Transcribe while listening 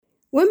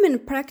Women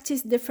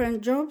practice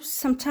different jobs.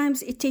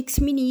 Sometimes it takes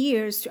many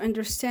years to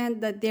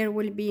understand that their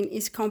well-being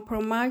is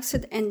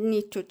compromised and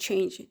need to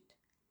change it.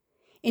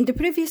 In the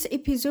previous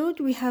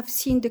episode, we have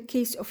seen the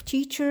case of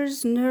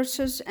teachers,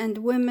 nurses, and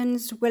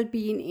women's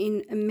well-being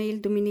in a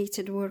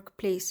male-dominated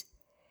workplace.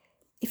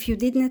 If you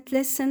did not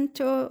listen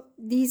to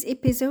these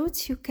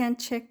episodes, you can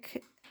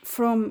check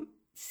from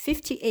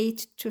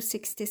 58 to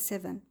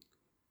 67.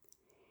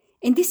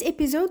 In this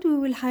episode, we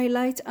will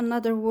highlight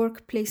another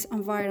workplace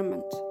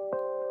environment.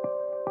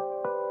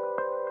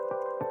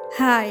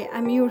 Hi,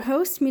 I'm your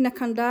host, Mina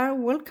Qandar.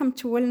 Welcome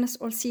to Wellness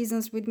All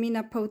Seasons with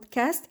Mina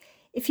podcast.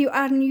 If you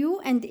are new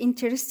and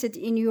interested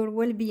in your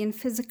well-being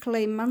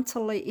physically,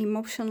 mentally,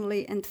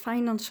 emotionally, and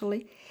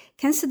financially,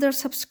 consider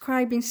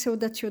subscribing so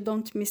that you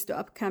don't miss the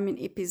upcoming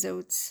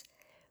episodes.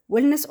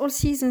 Wellness All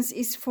Seasons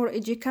is for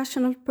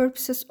educational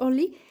purposes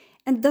only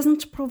and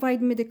doesn't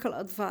provide medical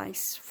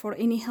advice. For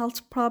any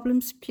health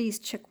problems, please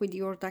check with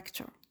your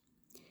doctor.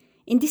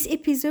 In this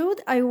episode,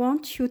 I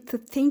want you to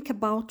think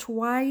about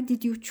why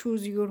did you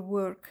choose your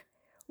work,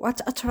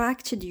 what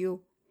attracted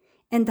you,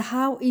 and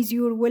how is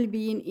your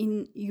well-being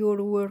in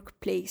your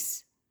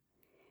workplace.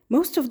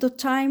 Most of the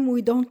time,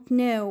 we don't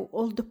know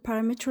all the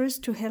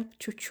parameters to help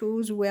to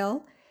choose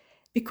well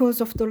because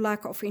of the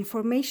lack of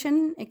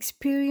information,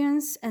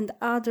 experience, and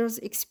others'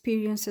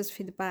 experiences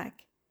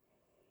feedback.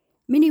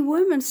 Many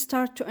women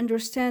start to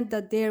understand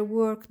that their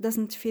work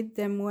doesn't fit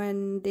them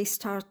when they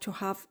start to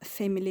have a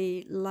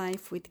family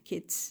life with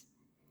kids.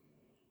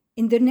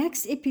 In the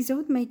next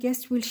episode, my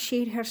guest will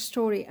share her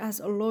story as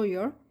a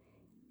lawyer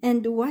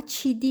and what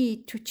she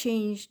did to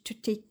change to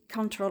take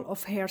control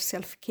of her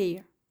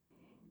self-care.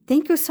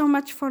 Thank you so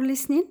much for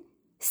listening.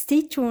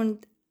 Stay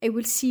tuned. I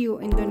will see you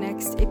in the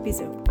next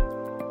episode.